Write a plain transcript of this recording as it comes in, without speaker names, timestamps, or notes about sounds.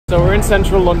we're in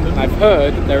central London. I've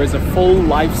heard there is a full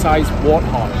life-size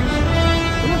Warthog.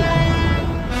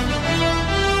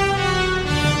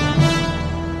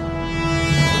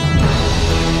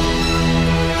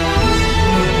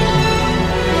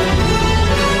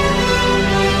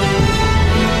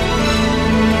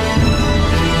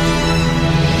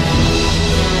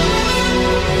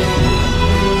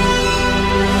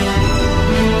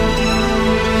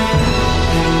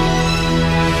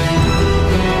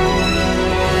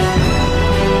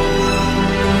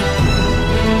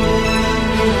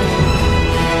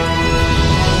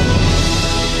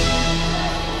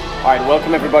 Alright,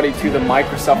 welcome everybody to the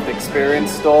Microsoft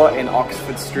Experience Store in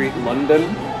Oxford Street, London.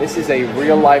 This is a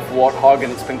real-life Warthog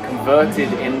and it's been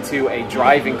converted into a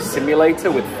driving simulator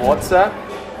with Forza,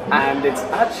 and it's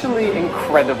actually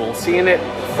incredible. Seeing it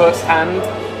firsthand,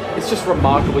 it's just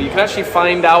remarkable. You can actually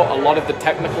find out a lot of the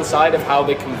technical side of how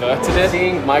they converted it.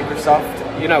 Seeing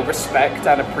Microsoft, you know, respect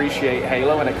and appreciate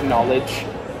Halo and acknowledge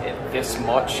it this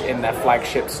much in their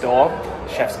flagship store,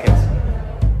 chef's kiss.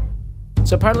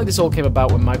 So apparently this all came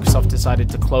about when Microsoft decided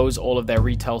to close all of their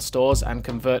retail stores and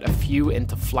convert a few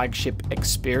into flagship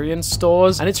experience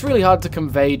stores. And it's really hard to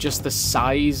convey just the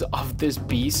size of this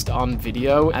beast on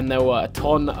video. And there were a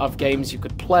ton of games you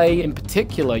could play. In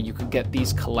particular, you could get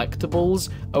these collectibles,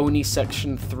 Oni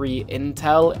Section 3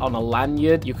 Intel on a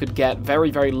lanyard. You could get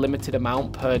very, very limited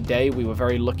amount per day. We were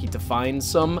very lucky to find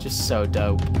some. Just so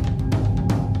dope.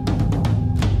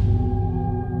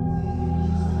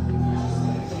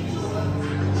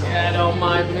 Yeah, don't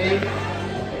mind me.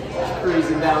 Just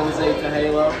cruising down the Zeta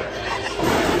Halo.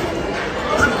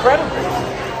 It's incredible.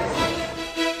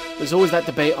 There's always that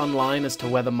debate online as to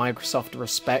whether Microsoft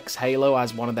respects Halo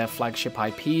as one of their flagship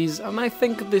IPs, and I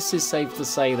think this is safe to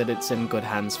say that it's in good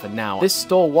hands for now. This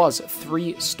store was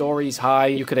 3 stories high.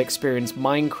 You could experience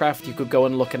Minecraft, you could go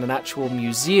and look in an actual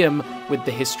museum with the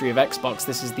history of Xbox.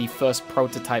 This is the first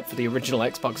prototype for the original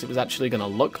Xbox. It was actually going to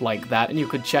look like that, and you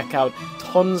could check out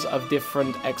tons of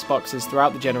different Xboxes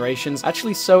throughout the generations.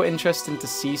 Actually so interesting to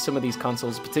see some of these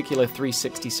consoles, particularly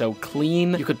 360 so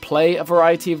clean. You could play a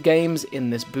variety of games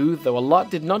in this booth, though a lot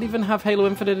did not even have Halo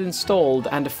Infinite installed,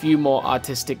 and a few more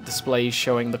artistic displays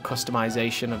showing the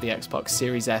customization of the Xbox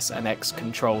Series S and X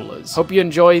controllers. Hope you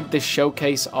enjoyed this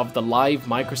showcase of the live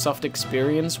Microsoft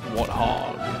Experience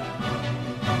Warthog.